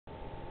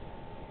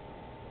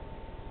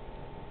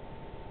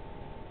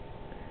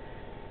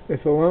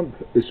If a lamp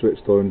is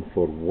switched on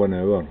for 1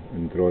 hour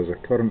and draws a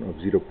current of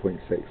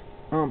 0.6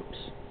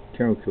 amps,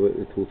 calculate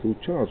the total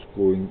charge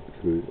flowing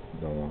through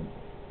the lamp.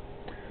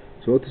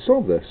 So to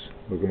solve this,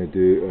 we're going to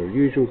do our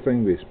usual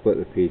thing. We split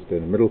the page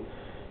down the middle,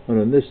 and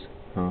on this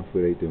half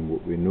we write down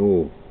what we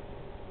know.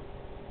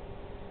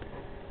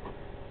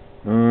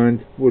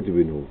 And what do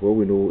we know? Well,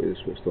 we know it's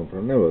switched on for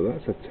an hour.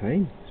 That's a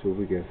time, so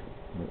we give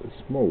a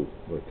small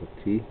letter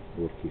t,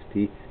 lowercase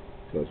t,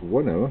 so that's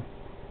 1 hour.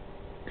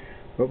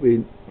 But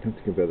we have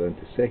to convert that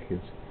into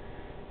seconds,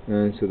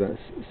 and so that's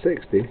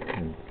 60.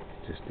 And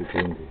just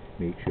again to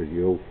make sure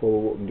you all follow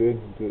what I'm doing,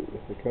 do it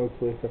with the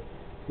calculator.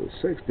 So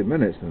it's 60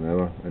 minutes in an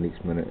hour, and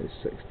each minute is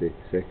 60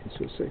 seconds,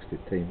 so it's 60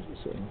 times,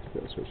 so let's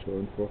get a switch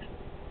on first.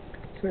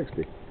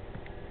 60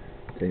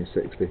 times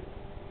 60,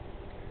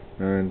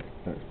 and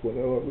that's 1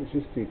 hour, which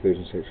is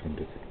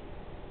 3,600.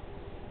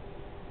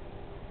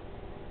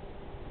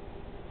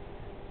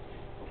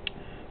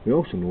 We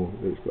also know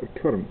that it's got a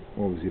current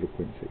of 0.6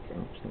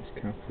 amps, that's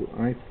capital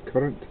I for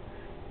current,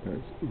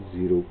 that's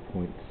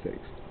 0.6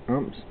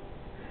 amps,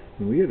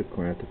 and we are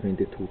required to find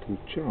the total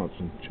charge,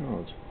 and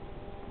charge,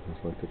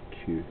 that's letter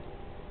Q,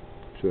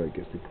 so that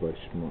gets the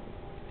question mark.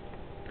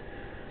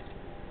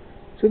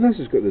 So this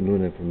has got the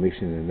known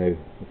information, and now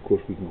of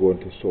course we can go on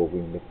to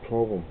solving the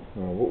problem.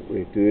 What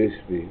we do is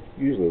we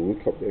usually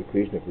look up the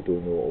equation if we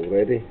don't know it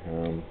already.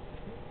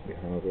 We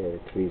have our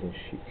equation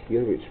sheet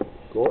here which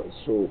we've got,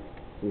 so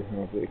we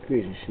have the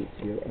equation sheet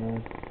here,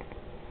 and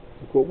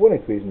we've got one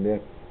equation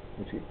there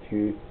which is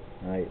Q,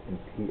 I and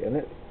T in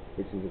it,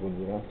 which is the one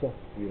we're after.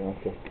 We're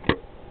after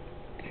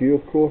Q,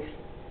 of course,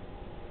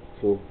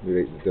 so we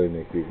write down the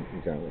equation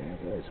exactly as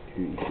it is.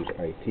 Q equals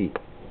IT.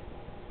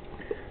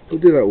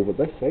 We'll do that over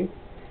this side.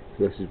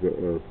 So this is where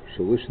our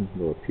solution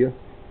will appear.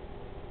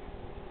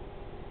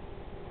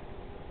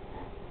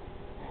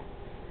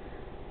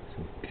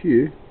 So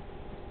Q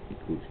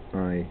equals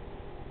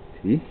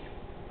IT.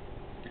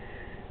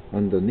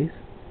 Underneath,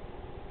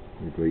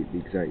 we'd write the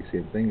exact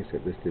same thing,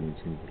 except this time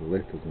we change the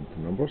letters into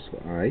numbers. So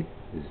I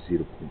is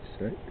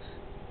 0.6,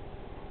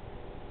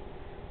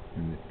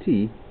 and the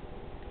T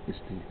is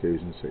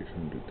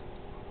 3,600.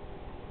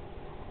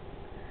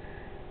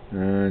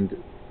 And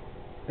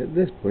at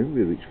this point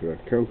we reach for our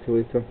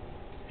calculator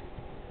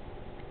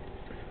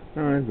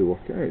and we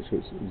work it out. So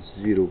it's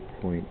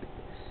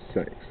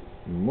 0.6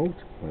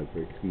 multiplied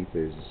by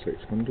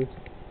 3,600,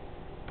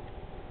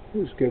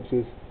 which gives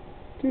us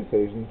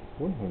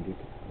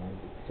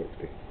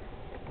 2,160.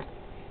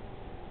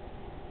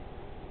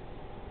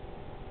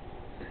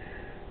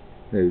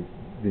 Now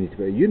we need to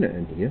put a unit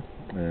in here,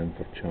 and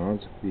for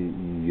charge the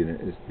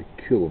unit is the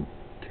coulomb,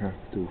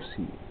 capital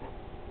C,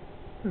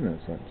 and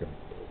that's that done.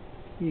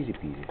 Easy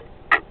peasy.